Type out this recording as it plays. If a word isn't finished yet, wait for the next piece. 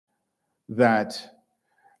that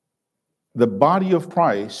the body of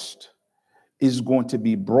Christ is going to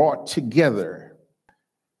be brought together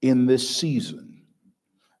in this season.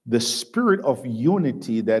 The spirit of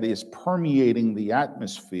unity that is permeating the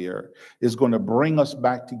atmosphere is going to bring us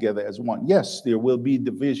back together as one. Yes, there will be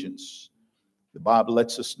divisions. The Bible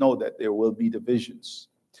lets us know that there will be divisions.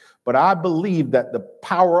 But I believe that the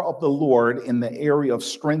power of the Lord in the area of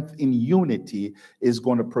strength in unity is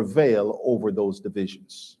going to prevail over those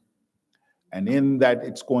divisions. And in that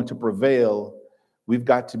it's going to prevail, we've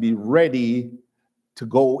got to be ready to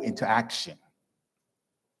go into action.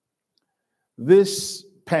 This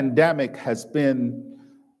pandemic has been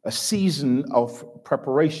a season of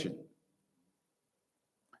preparation.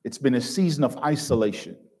 It's been a season of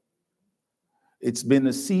isolation. It's been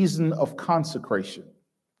a season of consecration.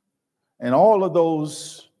 And all of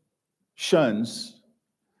those shuns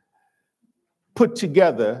put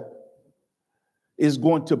together is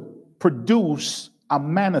going to produce a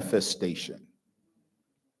manifestation.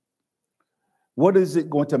 What is it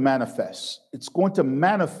going to manifest? It's going to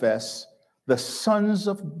manifest the sons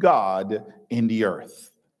of God in the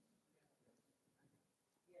earth.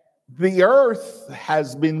 The earth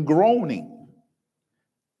has been groaning.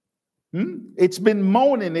 It's been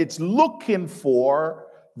moaning. It's looking for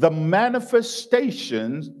the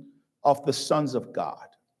manifestations of the sons of God.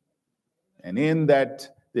 And in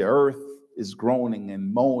that, the earth is groaning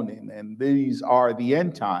and moaning, and these are the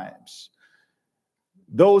end times.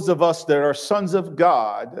 Those of us that are sons of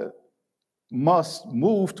God must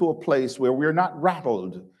move to a place where we're not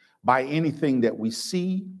rattled by anything that we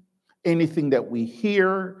see, anything that we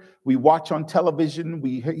hear, we watch on television,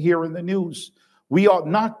 we hear in the news. We ought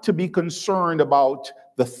not to be concerned about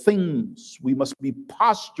the things. We must be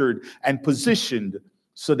postured and positioned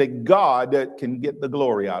so that God can get the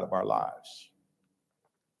glory out of our lives.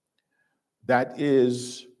 That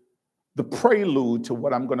is the prelude to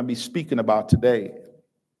what I'm going to be speaking about today.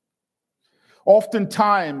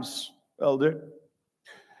 Oftentimes, Elder,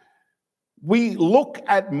 we look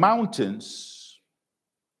at mountains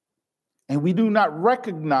and we do not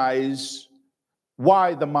recognize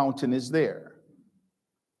why the mountain is there.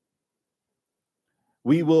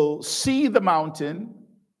 We will see the mountain,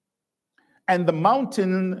 and the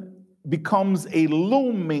mountain becomes a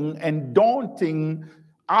looming and daunting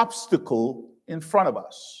obstacle in front of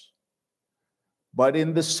us. But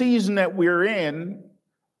in the season that we're in,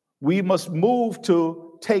 we must move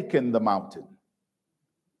to taking the mountain.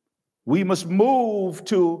 We must move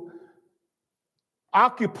to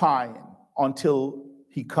occupying until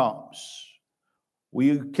he comes.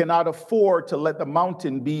 We cannot afford to let the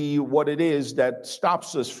mountain be what it is that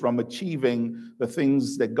stops us from achieving the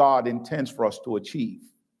things that God intends for us to achieve.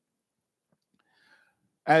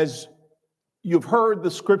 As you've heard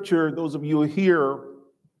the scripture, those of you here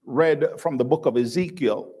read from the book of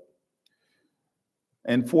Ezekiel,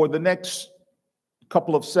 and for the next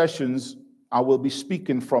couple of sessions, I will be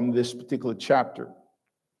speaking from this particular chapter.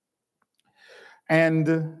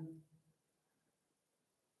 And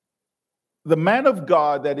the man of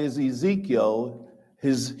God, that is Ezekiel,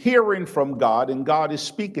 is hearing from God, and God is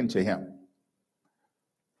speaking to him.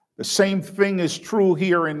 The same thing is true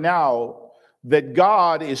here and now, that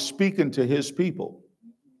God is speaking to his people.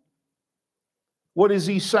 What is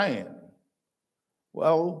he saying?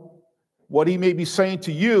 Well, what he may be saying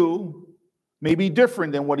to you may be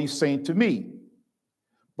different than what he's saying to me.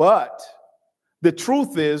 But the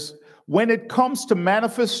truth is, when it comes to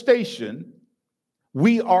manifestation,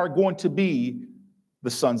 we are going to be the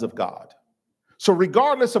sons of God. So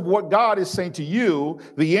regardless of what God is saying to you,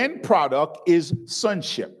 the end product is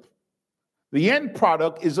sonship. The end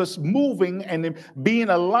product is us moving and being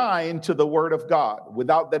aligned to the word of God.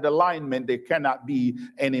 Without that alignment, there cannot be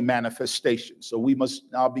any manifestation. So we must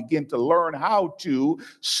now begin to learn how to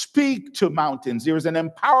speak to mountains. There is an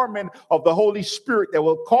empowerment of the Holy Spirit that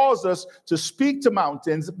will cause us to speak to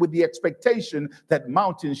mountains with the expectation that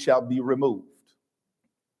mountains shall be removed.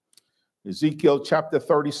 Ezekiel chapter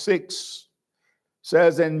 36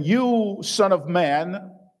 says, "And you, son of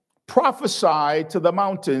man, prophesy to the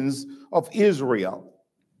mountains of Israel."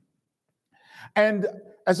 And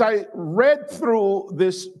as I read through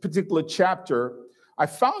this particular chapter, I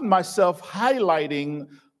found myself highlighting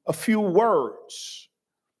a few words.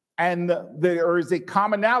 And there is a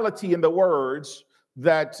commonality in the words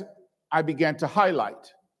that I began to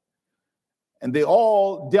highlight. And they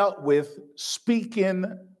all dealt with speaking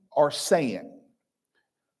or saying.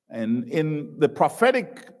 And in the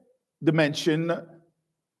prophetic dimension,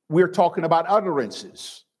 we're talking about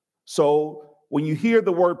utterances. So when you hear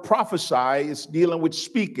the word prophesy, it's dealing with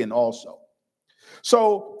speaking also.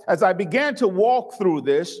 So as I began to walk through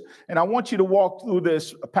this, and I want you to walk through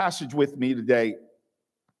this passage with me today,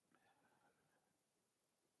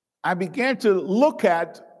 I began to look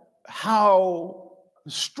at how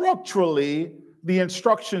structurally the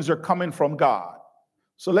instructions are coming from God.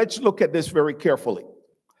 So let's look at this very carefully.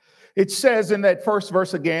 It says in that first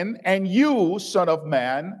verse again, and you, son of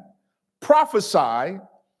man, prophesy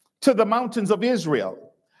to the mountains of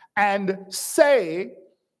Israel and say,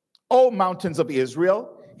 O mountains of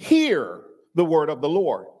Israel, hear the word of the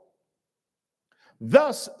Lord.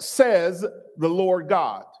 Thus says the Lord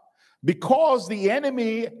God, because the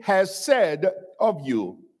enemy has said of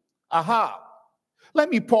you, aha. Let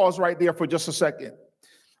me pause right there for just a second.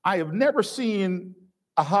 I have never seen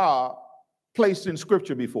aha placed in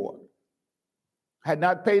scripture before. Had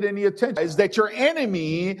not paid any attention. Is that your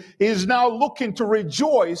enemy is now looking to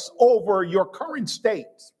rejoice over your current state.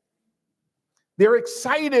 They're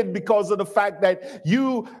excited because of the fact that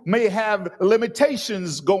you may have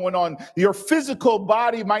limitations going on. Your physical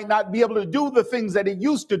body might not be able to do the things that it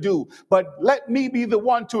used to do. But let me be the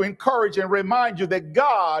one to encourage and remind you that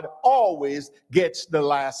God always gets the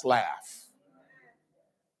last laugh.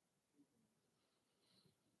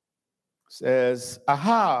 Says,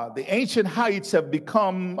 aha, the ancient heights have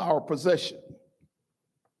become our possession.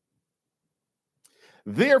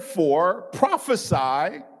 Therefore,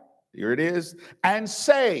 prophesy, here it is, and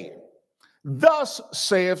say, thus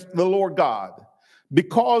saith the Lord God,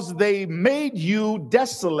 because they made you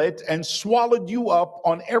desolate and swallowed you up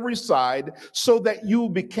on every side, so that you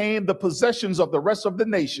became the possessions of the rest of the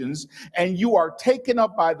nations, and you are taken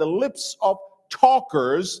up by the lips of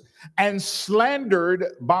talkers and slandered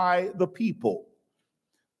by the people.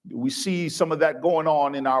 We see some of that going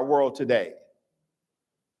on in our world today.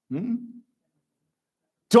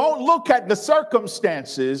 Don't look at the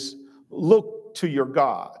circumstances, look to your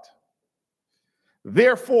God.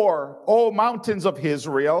 Therefore, O mountains of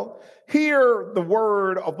Israel, hear the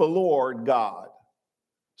word of the Lord God.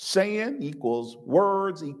 Saying equals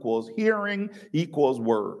words equals hearing equals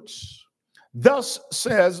words. Thus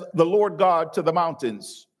says the Lord God to the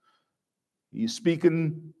mountains. He's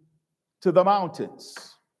speaking to the mountains.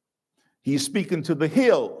 He's speaking to the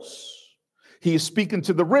hills. He is speaking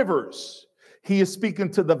to the rivers. He is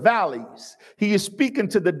speaking to the valleys. He is speaking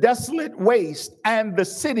to the desolate waste and the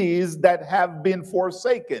cities that have been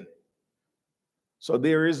forsaken. So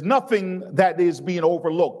there is nothing that is being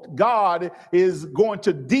overlooked. God is going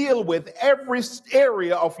to deal with every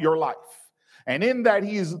area of your life. And in that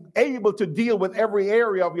he is able to deal with every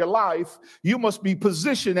area of your life, you must be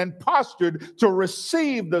positioned and postured to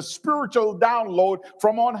receive the spiritual download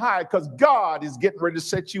from on high, because God is getting ready to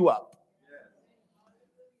set you up.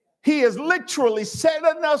 He is literally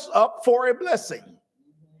setting us up for a blessing.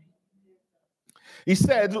 He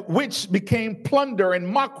said, which became plunder and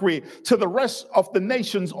mockery to the rest of the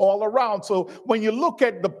nations all around. So when you look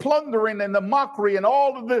at the plundering and the mockery and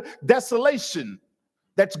all of the desolation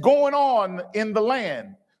that's going on in the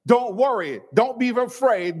land, don't worry. Don't be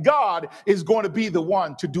afraid. God is going to be the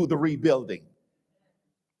one to do the rebuilding.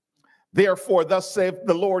 Therefore, thus saith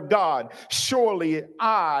the Lord God, surely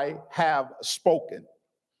I have spoken.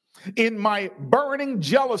 In my burning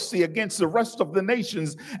jealousy against the rest of the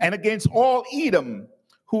nations and against all Edom,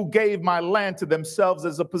 who gave my land to themselves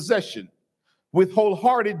as a possession, with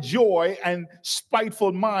wholehearted joy and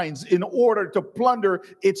spiteful minds, in order to plunder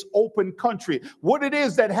its open country. What it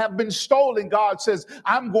is that have been stolen, God says,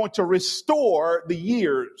 I'm going to restore the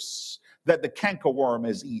years that the cankerworm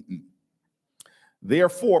has eaten.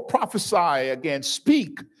 Therefore, prophesy again,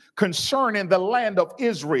 speak concerning the land of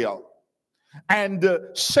Israel, and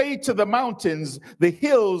say to the mountains, the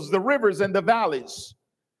hills, the rivers, and the valleys,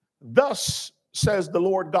 thus says the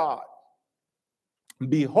Lord God,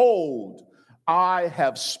 behold, I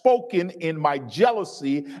have spoken in my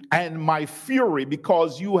jealousy and my fury,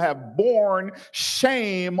 because you have borne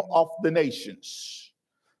shame of the nations.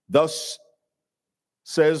 Thus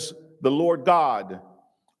says the Lord God,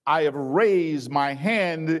 I have raised my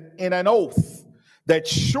hand in an oath, that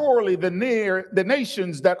surely the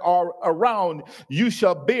nations that are around you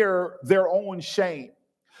shall bear their own shame.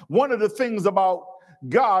 One of the things about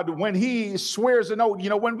God, when he swears an oath,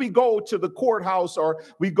 when we go to the courthouse or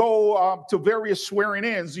we go to various swearing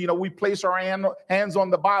ins, we place our hands on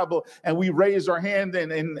the Bible and we raise our hand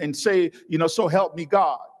and say, so help me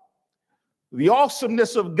God. The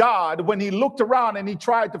awesomeness of God, when he looked around and he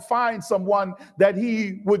tried to find someone that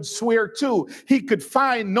he would swear to, he could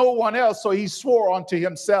find no one else, so he swore unto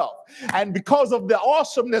himself. And because of the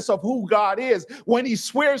awesomeness of who God is, when he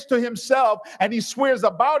swears to himself and he swears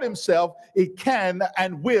about himself, it can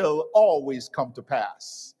and will always come to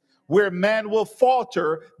pass. Where man will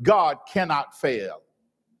falter, God cannot fail.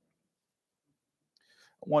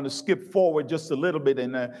 I want to skip forward just a little bit,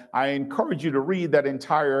 and I encourage you to read that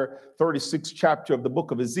entire 36th chapter of the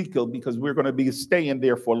book of Ezekiel, because we're going to be staying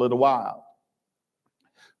there for a little while.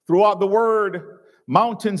 Throughout the word,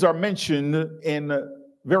 mountains are mentioned in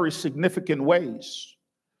very significant ways.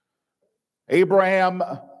 Abraham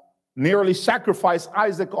nearly sacrificed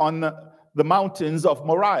Isaac on the mountains of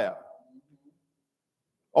Moriah.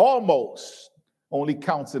 Almost only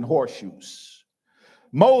counts in horseshoes.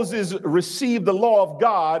 Moses received the law of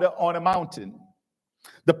God on a mountain.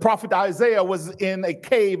 The prophet Isaiah was in a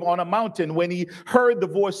cave on a mountain when he heard the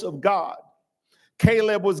voice of God.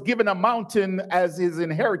 Caleb was given a mountain as his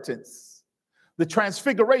inheritance. The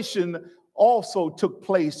transfiguration also took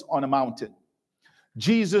place on a mountain.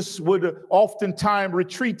 Jesus would oftentimes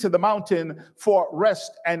retreat to the mountain for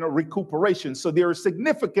rest and recuperation. So there is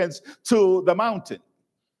significance to the mountain.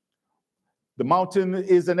 The mountain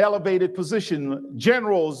is an elevated position.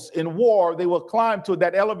 Generals in war, they will climb to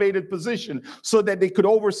that elevated position so that they could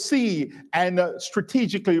oversee and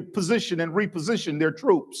strategically position and reposition their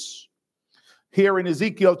troops. Here in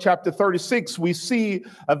Ezekiel chapter 36, we see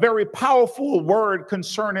a very powerful word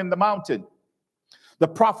concerning the mountain. The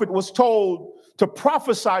prophet was told to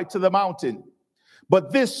prophesy to the mountain,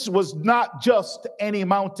 but this was not just any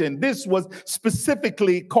mountain. This was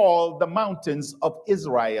specifically called the mountains of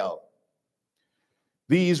Israel.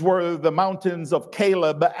 These were the mountains of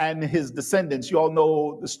Caleb and his descendants. You all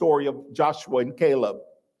know the story of Joshua and Caleb.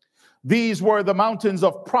 These were the mountains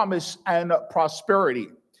of promise and prosperity.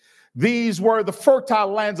 These were the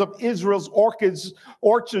fertile lands of Israel's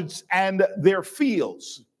orchards and their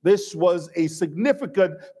fields. This was a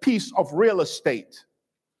significant piece of real estate.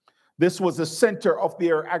 This was the center of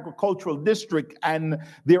their agricultural district and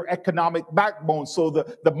their economic backbone. So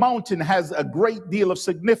the mountain has a great deal of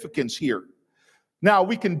significance here. Now,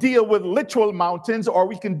 we can deal with literal mountains or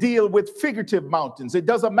we can deal with figurative mountains. It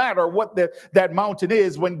doesn't matter what that mountain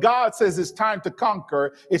is. When God says it's time to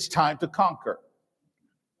conquer, it's time to conquer.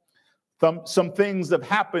 Some things have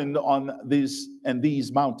happened on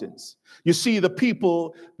these mountains. You see, the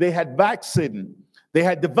people, they had backslidden. They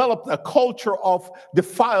had developed a culture of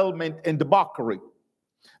defilement and debauchery.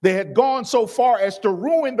 They had gone so far as to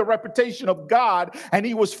ruin the reputation of God, and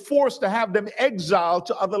he was forced to have them exiled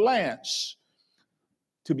to other lands,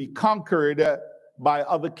 to be conquered by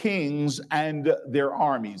other kings and their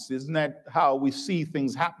armies. Isn't that how we see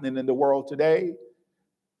things happening in the world today?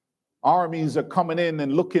 Armies are coming in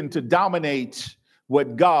and looking to dominate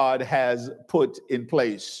what God has put in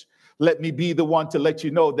place. Let me be the one to let you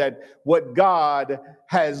know that what God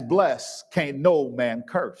has blessed can't no man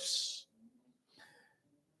curse.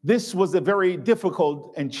 This was a very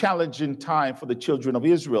difficult and challenging time for the children of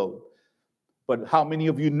Israel. But how many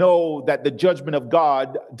of you know that the judgment of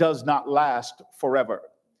God does not last forever?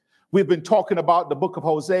 We've been talking about the book of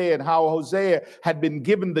Hosea and how Hosea had been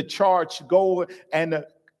given the charge to go and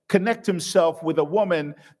connect himself with a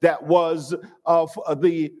woman that was of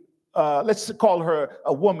let's call her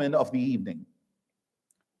a woman of the evening.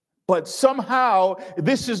 But somehow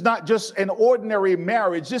this is not just an ordinary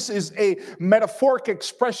marriage. This is a metaphoric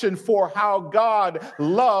expression for how God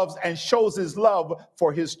loves and shows his love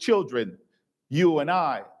for his children, you and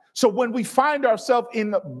I. So when we find ourselves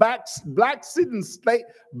in backslidden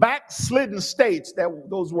states,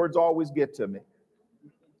 those words always get to me.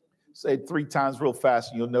 Say it 3 times real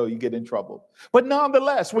fast and you'll know you get in trouble. But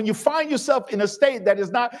nonetheless, when you find yourself in a state that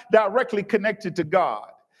is not directly connected to God,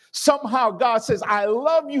 somehow God says, I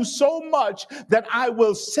love you so much that I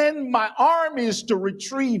will send my armies to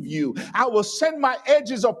retrieve you. I will send my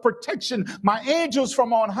edges of protection, my angels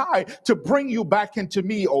from on high to bring you back into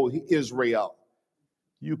me, O Israel.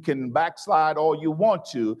 You can backslide all you want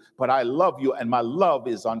to, but I love you and my love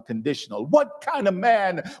is unconditional. What kind of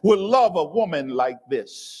man would love a woman like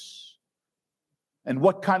this? And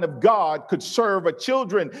what kind of God could serve a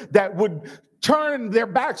children that would turn their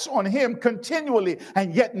backs on him continually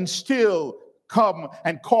and yet and still come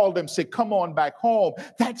and call them, say, come on back home?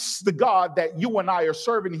 That's the God that you and I are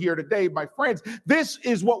serving here today, my friends. This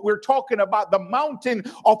is what we're talking about, the mountain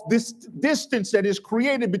of this distance that is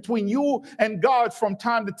created between you and God from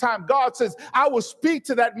time to time. God says, I will speak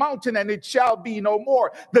to that mountain and it shall be no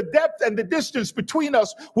more. The depth and the distance between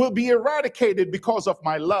us will be eradicated because of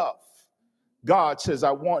my love. God says,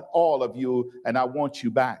 I want all of you and I want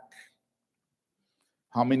you back.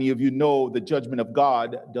 How many of you know the judgment of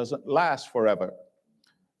God doesn't last forever?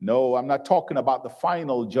 No, I'm not talking about the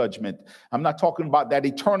final judgment. I'm not talking about that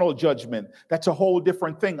eternal judgment. That's a whole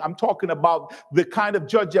different thing. I'm talking about the kind of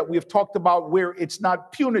judge that we've talked about where it's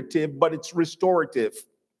not punitive, but it's restorative.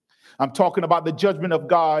 I'm talking about the judgment of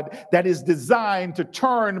God that is designed to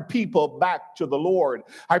turn people back to the Lord.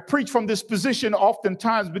 I preach from this position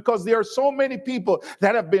oftentimes because there are so many people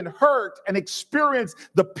that have been hurt and experienced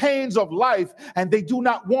the pains of life, and they do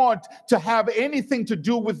not want to have anything to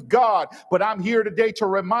do with God. But I'm here today to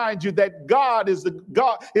remind you that God is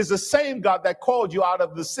the same God that called you out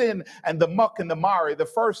of the sin and the muck and the mire the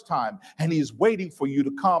first time, and He's waiting for you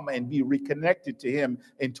to come and be reconnected to Him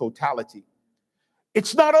in totality.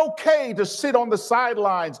 It's not okay to sit on the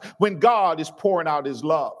sidelines when God is pouring out His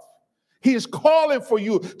love. He is calling for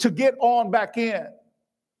you to get on back in.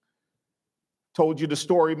 Told you the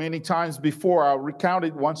story many times before. I'll recount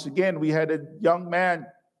it once again. We had a young man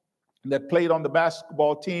that played on the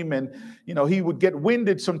basketball team, and he would get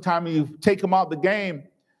winded sometime. You'd take him out the game,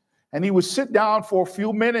 and he would sit down for a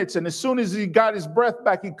few minutes, and as soon as he got his breath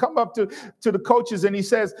back, he'd come up to the coaches and he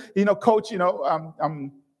says, Coach,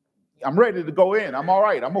 I'm ready to go in. I'm all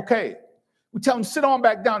right. I'm okay. We tell him, sit on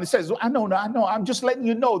back down. He says, I know. I'm just letting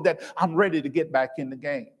you know that I'm ready to get back in the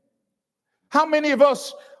game. How many of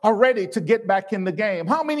us are ready to get back in the game?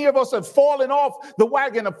 How many of us have fallen off the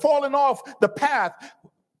wagon, have fallen off the path,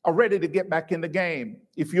 are ready to get back in the game?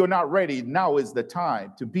 If you're not ready, now is the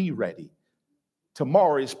time to be ready.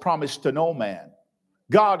 Tomorrow is promised to no man.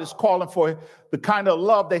 God is calling for the kind of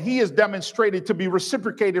love that He has demonstrated to be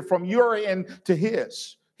reciprocated from your end to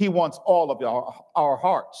His. He wants all of our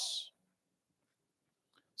hearts.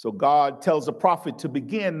 So God tells the prophet to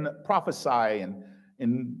begin prophesying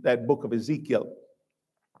in that book of Ezekiel.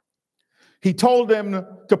 He told them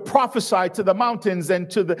to prophesy to the mountains and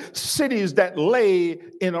to the cities that lay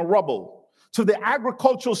in a rubble, to the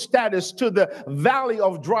agricultural status, to the valley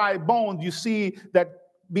of dry bones. You see that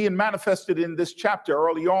being manifested in this chapter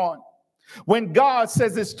early on. When God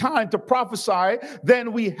says it's time to prophesy,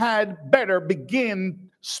 then we had better begin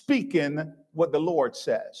speaking what the Lord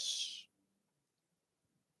says.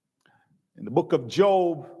 In the book of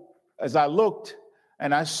Job, as I looked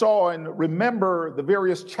and I saw and remember the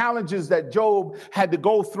various challenges that Job had to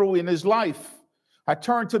go through in his life, I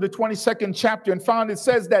turned to the 22nd chapter and found it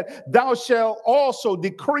says that thou shalt also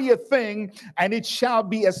decree a thing, and it shall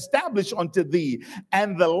be established unto thee,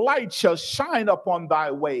 and the light shall shine upon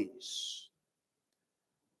thy ways.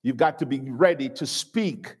 You've got to be ready to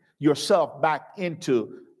speak yourself back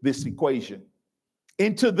into this equation,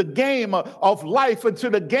 into the game of life, into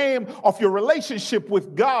the game of your relationship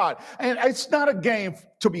with God. And it's not a game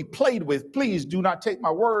to be played with. Please do not take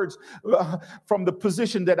my words from the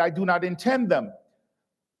position that I do not intend them.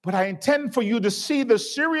 But I intend for you to see the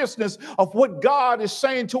seriousness of what God is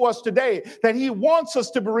saying to us today, that He wants us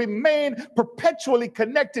to remain perpetually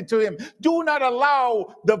connected to Him. Do not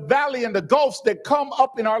allow the valley and the gulfs that come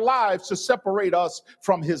up in our lives to separate us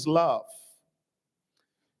from His love.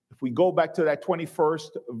 If we go back to that 21st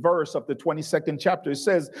verse of the 22nd chapter, it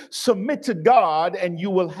says, submit to God and you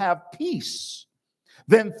will have peace.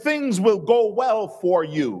 Then things will go well for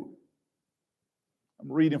you.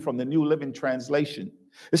 I'm reading from the New Living Translation.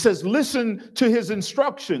 It says, listen to His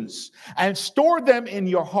instructions and store them in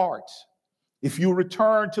your heart. If you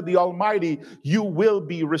return to the Almighty, you will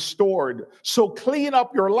be restored. So clean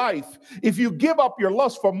up your life. If you give up your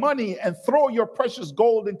lust for money and throw your precious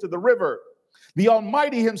gold into the river, the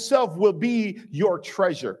Almighty Himself will be your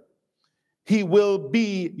treasure. He will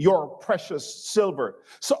be your precious silver.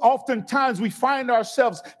 So oftentimes we find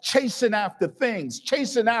ourselves chasing after things,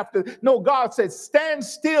 no, God said, stand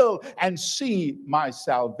still and see my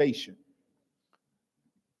salvation.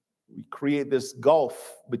 We create this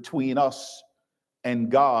gulf between us and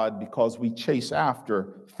God because we chase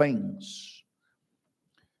after things.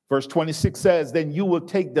 Verse 26 says, then you will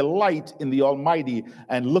take delight in the Almighty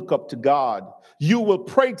and look up to God. You will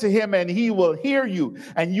pray to Him and He will hear you,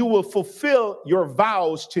 and you will fulfill your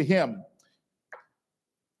vows to Him.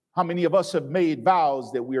 How many of us have made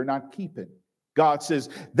vows that we are not keeping? God says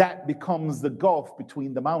that becomes the gulf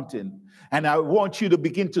between the mountain. And I want you to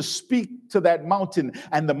begin to speak to that mountain,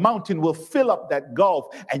 and the mountain will fill up that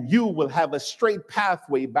gulf, and you will have a straight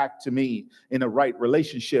pathway back to me in a right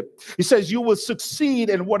relationship. He says you will succeed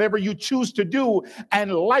in whatever you choose to do,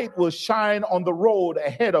 and light will shine on the road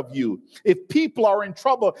ahead of you. If people are in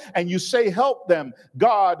trouble and you say help them,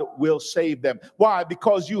 God will save them. Why?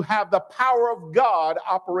 Because you have the power of God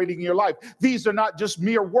operating in your life. These are not just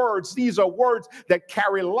mere words. These are words that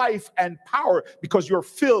carry life and power because you're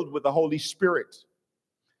filled with the Holy Spirit.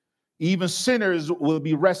 Even sinners will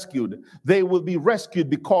be rescued. They will be rescued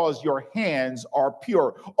because your hands are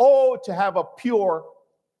pure. Oh, to have a pure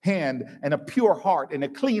hand and a pure heart and a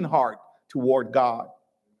clean heart toward God.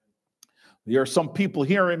 There are some people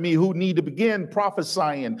hearing me who need to begin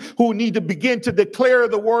prophesying, who need to begin to declare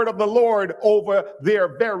the word of the Lord over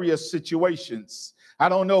their various situations. I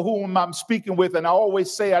don't know whom I'm speaking with, and I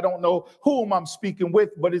always say I don't know whom I'm speaking with,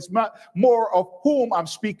 but it's not more of whom I'm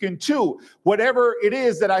speaking to. Whatever it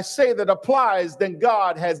is that I say that applies, then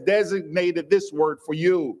God has designated this word for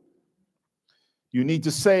you. You need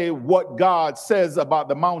to say what God says about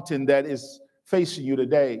the mountain that is facing you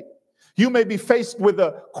today. You may be faced with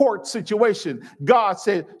a court situation. God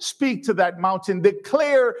said, speak to that mountain,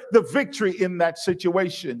 declare the victory in that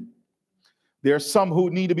situation. There are some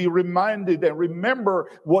who need to be reminded and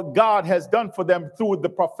remember what God has done for them through the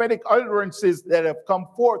prophetic utterances that have come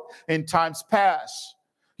forth in times past.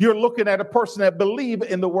 You're looking at a person that believes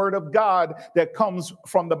in the word of God that comes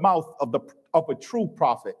from the mouth of a true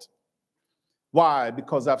prophet. Why?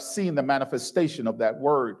 Because I've seen the manifestation of that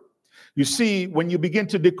word. You see, when you begin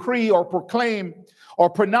to decree or proclaim or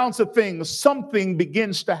pronounce a thing, something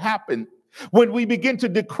begins to happen. When we begin to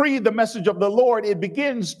decree the message of the Lord, it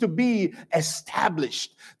begins to be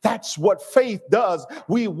established. That's what faith does.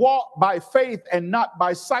 We walk by faith and not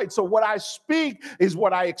by sight. So what I speak is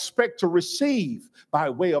what I expect to receive by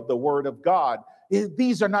way of the word of God.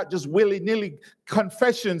 These are not just willy-nilly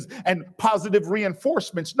confessions and positive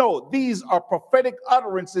reinforcements. No, these are prophetic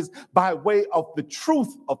utterances by way of the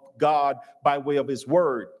truth of God, by way of his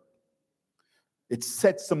word. It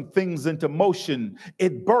sets some things into motion.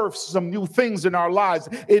 It births some new things in our lives.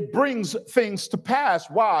 It brings things to pass.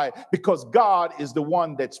 Why? Because God is the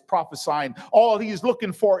one that's prophesying. All he's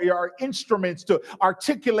looking for are instruments to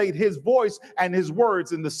articulate his voice and his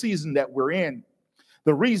words in the season that we're in.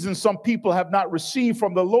 The reason some people have not received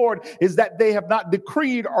from the Lord is that they have not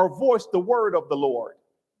decreed or voiced the word of the Lord.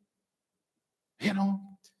 You know,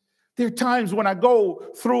 there are times when I go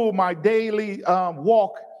through my daily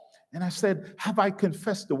walk and I said, have I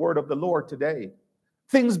confessed the word of the Lord today?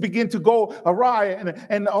 Things begin to go awry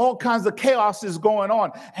and all kinds of chaos is going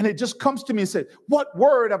on. And it just comes to me and says, what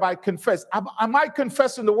word have I confessed? Am I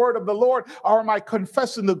confessing the word of the Lord, or am I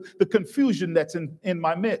confessing the confusion that's in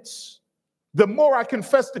my midst? The more I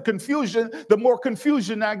confess the confusion, the more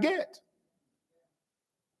confusion I get.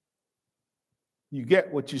 You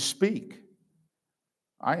get what you speak.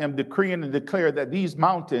 I am decreeing and declare that these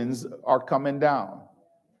mountains are coming down.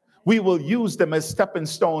 We will use them as stepping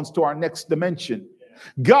stones to our next dimension.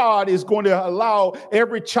 God is going to allow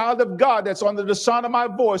every child of God that's under the sound of my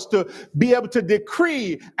voice to be able to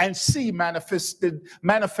decree and see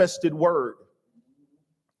manifested word.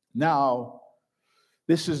 Now,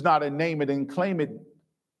 this is not a name it and claim it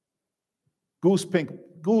goose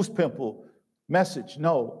pimple message.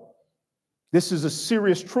 No, this is a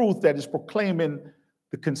serious truth that is proclaiming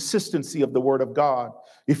the consistency of the word of God.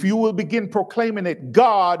 If you will begin proclaiming it,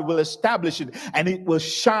 God will establish it, and it will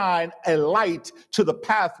shine a light to the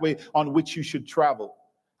pathway on which you should travel.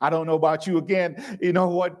 I don't know about you. Again, you know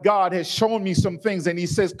what? God has shown me some things, and he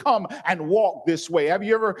says, come and walk this way. Have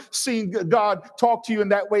you ever seen God talk to you in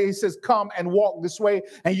that way? He says, come and walk this way,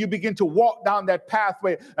 and you begin to walk down that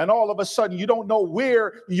pathway, and all of a sudden you don't know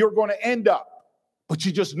where you're going to end up, but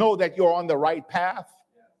you just know that you're on the right path.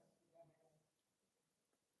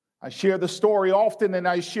 I share the story often, and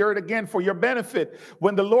I share it again for your benefit.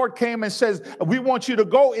 When the Lord came and says, we want you to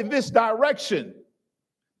go in this direction,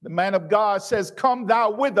 the man of God says, come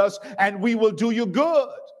thou with us and we will do you good.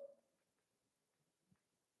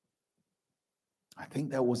 I think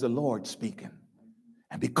that was the Lord speaking.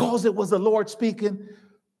 And because it was the Lord speaking,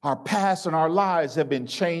 our past and our lives have been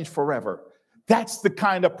changed forever. That's the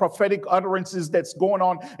kind of prophetic utterances that's going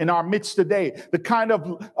on in our midst today. The kind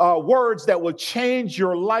of words that will change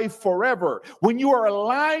your life forever. When you are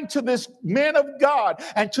aligned to this man of God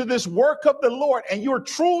and to this work of the Lord, and you're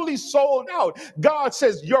truly sold out, God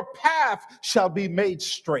says your path shall be made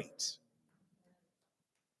straight.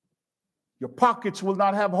 Your pockets will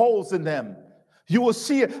not have holes in them. You will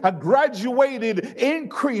see a graduated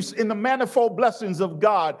increase in the manifold blessings of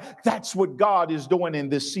God. That's what God is doing in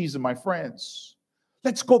this season, my friends.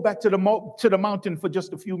 Let's go back to the mountain for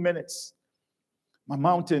just a few minutes. My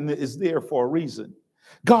mountain is there for a reason.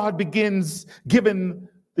 God begins giving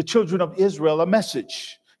the children of Israel a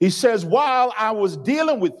message. He says, while I was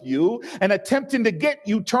dealing with you and attempting to get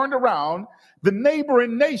you turned around, the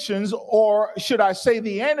neighboring nations, or should I say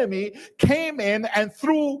the enemy, came in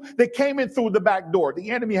through the back door.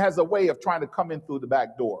 The enemy has a way of trying to come in through the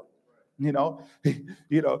back door.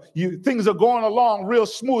 Things are going along real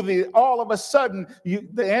smoothly. All of a sudden,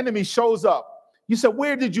 the enemy shows up. You said,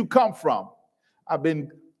 where did you come from? I've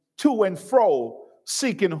been to and fro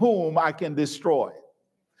seeking whom I can destroy.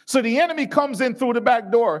 So the enemy comes in through the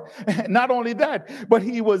back door. Not only that, but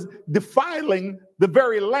he was defiling the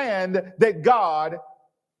very land that God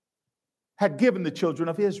had given the children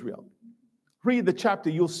of Israel. Read the chapter,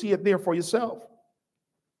 you'll see it there for yourself.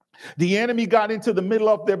 The enemy got into the middle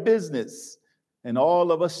of their business, and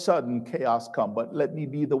all of a sudden chaos come. But let me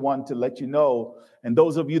be the one to let you know, and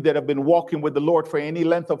those of you that have been walking with the Lord for any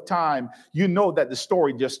length of time, you know that the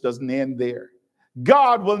story just doesn't end there.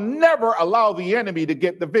 God will never allow the enemy to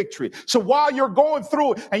get the victory. So while you're going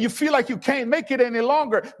through and you feel like you can't make it any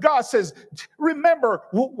longer, God says, remember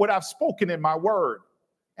what I've spoken in my word,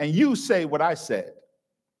 and you say what I said.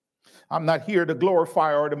 I'm not here to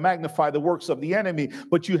glorify or to magnify the works of the enemy,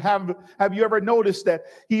 but have you ever noticed that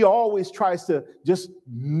he always tries to just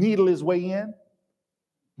needle his way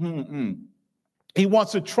in? He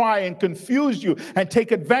wants to try and confuse you and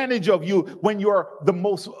take advantage of you when you're the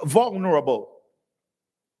most vulnerable.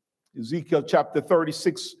 Ezekiel chapter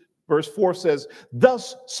 36, verse 4 says,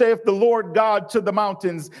 thus saith the Lord God to the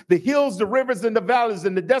mountains, the hills, the rivers, and the valleys,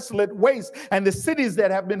 and the desolate wastes, and the cities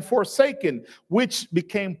that have been forsaken, which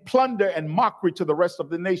became plunder and mockery to the rest of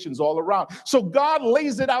the nations all around. So God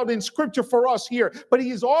lays it out in scripture for us here, but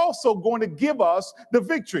he's also going to give us the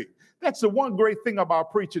victory. That's the one great thing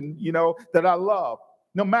about preaching, that I love.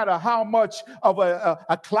 No matter how much of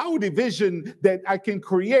a cloudy vision that I can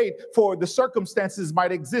create for the circumstances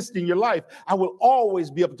might exist in your life, I will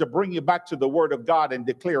always be able to bring you back to the word of God and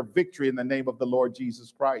declare victory in the name of the Lord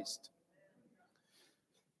Jesus Christ.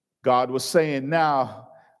 God was saying, now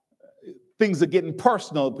things are getting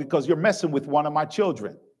personal because you're messing with one of my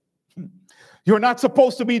children. You're not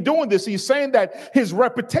supposed to be doing this. He's saying that his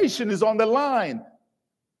reputation is on the line.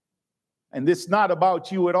 And it's not about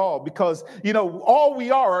you at all, because, all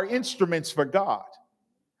we are instruments for God.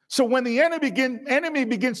 So when the enemy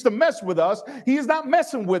begins to mess with us, he is not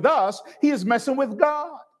messing with us. He is messing with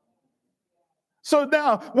God. So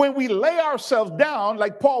now when we lay ourselves down,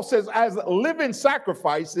 like Paul says, as living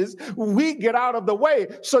sacrifices, we get out of the way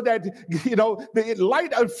so that, the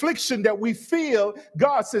light affliction that we feel,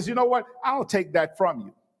 God says, you know what? I'll take that from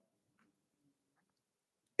you.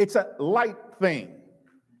 It's a light thing.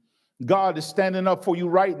 God is standing up for you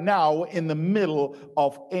right now in the middle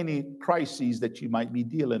of any crises that you might be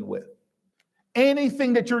dealing with.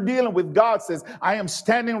 Anything that you're dealing with, God says, I am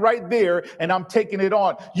standing right there and I'm taking it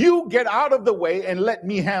on. You get out of the way and let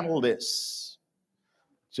me handle this.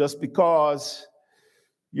 Just because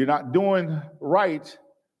you're not doing right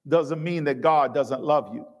doesn't mean that God doesn't love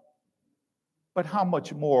you. But how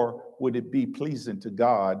much more would it be pleasing to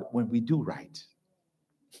God when we do right?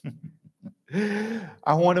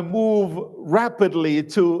 I want to move rapidly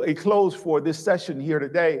to a close for this session here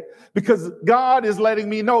today, because God is letting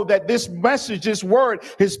me know that this message, this word,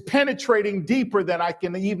 is penetrating deeper than I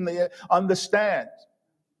can even understand.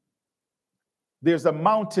 There's a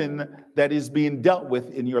mountain that is being dealt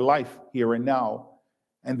with in your life here and now.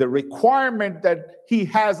 And the requirement that he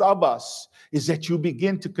has of us is that you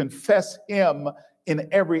begin to confess him in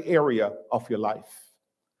every area of your life.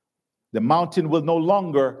 The mountain will no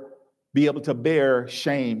longer be able to bear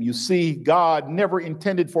shame. You see, God never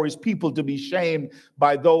intended for his people to be shamed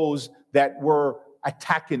by those that were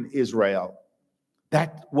attacking Israel.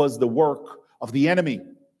 That was the work of the enemy.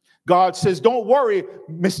 God says, don't worry,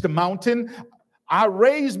 Mr. Mountain. I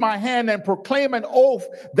raise my hand and proclaim an oath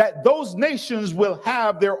that those nations will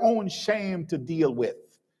have their own shame to deal with.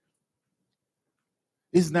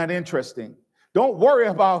 Isn't that interesting? Don't worry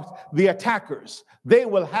about the attackers. They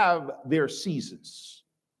will have their seasons.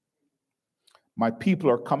 My people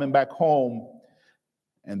are coming back home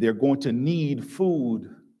and they're going to need food.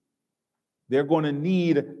 They're going to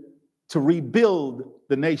need to rebuild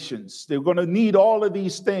the nations. They're going to need all of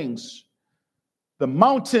these things. The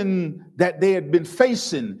mountain that they had been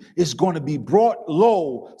facing is going to be brought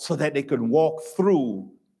low so that they can walk through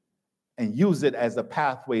and use it as a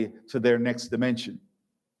pathway to their next dimension.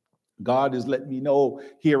 God is letting me know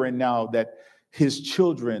here and now that his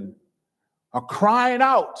children are crying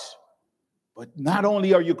out. But not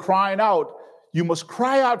only are you crying out, you must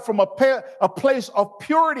cry out from a place of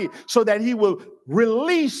purity so that he will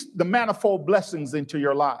release the manifold blessings into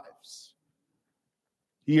your lives.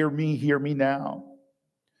 Hear me now.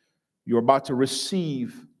 You're about to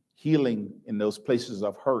receive healing in those places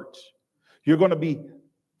of hurt. You're going to be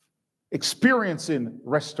experiencing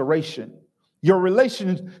restoration. Your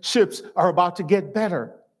relationships are about to get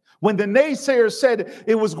better. When the naysayers said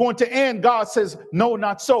it was going to end, God says, no,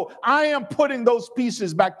 not so. I am putting those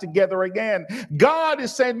pieces back together again. God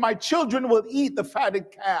is saying, my children will eat the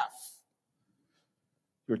fatted calf.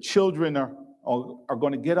 Your children are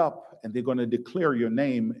going to get up and they're going to declare your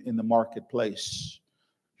name in the marketplace.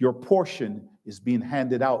 Your portion is being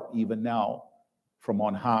handed out even now from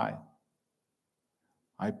on high.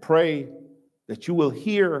 I pray that you will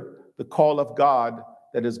hear the call of God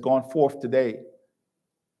that has gone forth today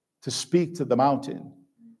to speak to the mountain.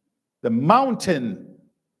 The mountain,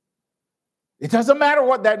 it doesn't matter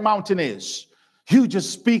what that mountain is. You just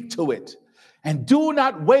speak to it. And do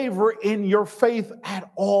not waver in your faith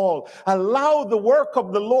at all. Allow the work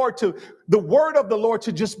of the Lord the word of the Lord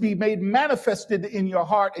to just be made manifested in your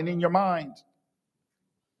heart and in your mind.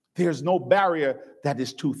 There's no barrier that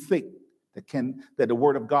is too thick that the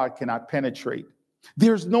word of God cannot penetrate.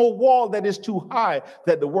 There's no wall that is too high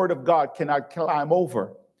that the word of God cannot climb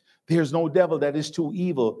over. There's no devil that is too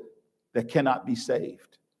evil that cannot be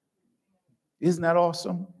saved. Isn't that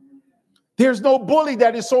awesome? There's no bully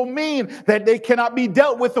that is so mean that they cannot be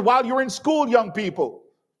dealt with while you're in school, young people.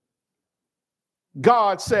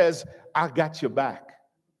 God says, I got your back.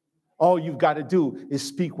 All you've got to do is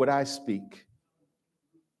speak what I speak.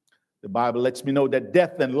 The Bible lets me know that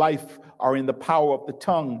death and life are in the power of the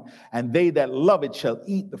tongue, and they that love it shall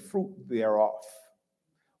eat the fruit thereof.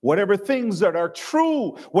 Whatever things that are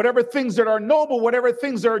true, whatever things that are noble, whatever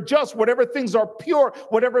things that are just, whatever things are pure,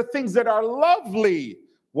 whatever things that are lovely,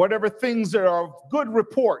 whatever things that are of good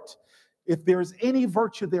report, if there's any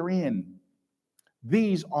virtue therein,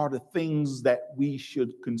 these are the things that we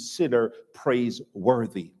should consider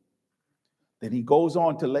praiseworthy. Then he goes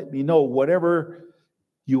on to let me know whatever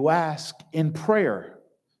you ask in prayer,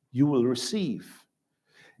 you will receive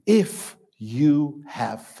if you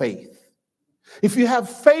have faith. If you have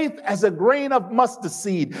faith as a grain of mustard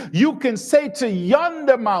seed, you can say to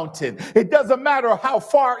yonder mountain, it doesn't matter how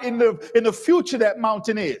far in the future that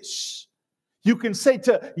mountain is. You can say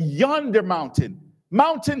to yonder mountain,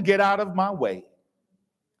 mountain, get out of my way.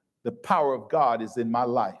 The power of God is in my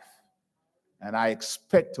life, and I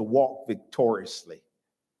expect to walk victoriously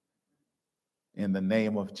in the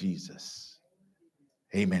name of Jesus.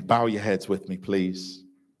 Amen. Bow your heads with me, please.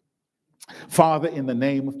 Father, in the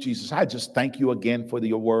name of Jesus, I just thank you again for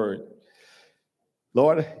your word.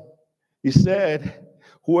 Lord, you said,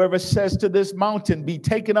 whoever says to this mountain, be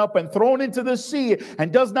taken up and thrown into the sea,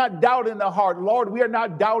 and does not doubt in the heart. Lord, we are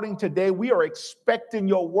not doubting today. We are expecting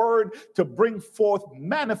your word to bring forth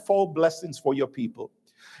manifold blessings for your people.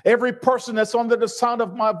 Every person that's under the sound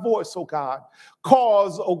of my voice, oh God,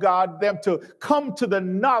 cause, oh God, them to come to the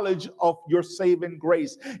knowledge of your saving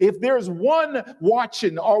grace. If there's one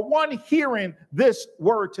watching or one hearing this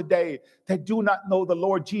word today that do not know the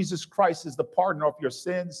Lord Jesus Christ is the pardoner of your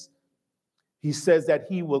sins, he says that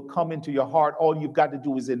he will come into your heart. All you've got to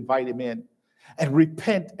do is invite him in and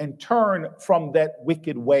repent and turn from that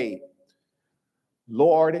wicked way.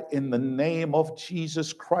 Lord, in the name of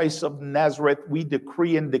Jesus Christ of Nazareth, we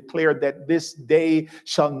decree and declare that this day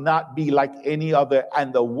shall not be like any other,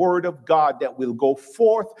 and the word of God that will go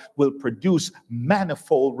forth will produce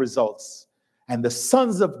manifold results. And the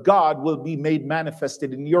sons of God will be made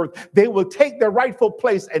manifested in the earth. They will take their rightful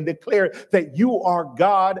place and declare that you are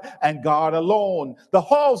God and God alone. The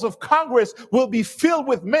halls of Congress will be filled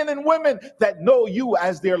with men and women that know you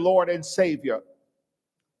as their Lord and Savior.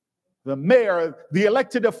 The mayor, the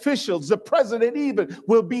elected officials, the president even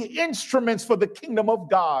will be instruments for the kingdom of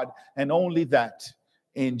God. And only that,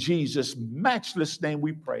 in Jesus' matchless name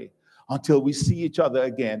we pray. Until we see each other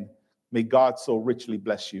again, may God so richly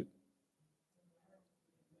bless you.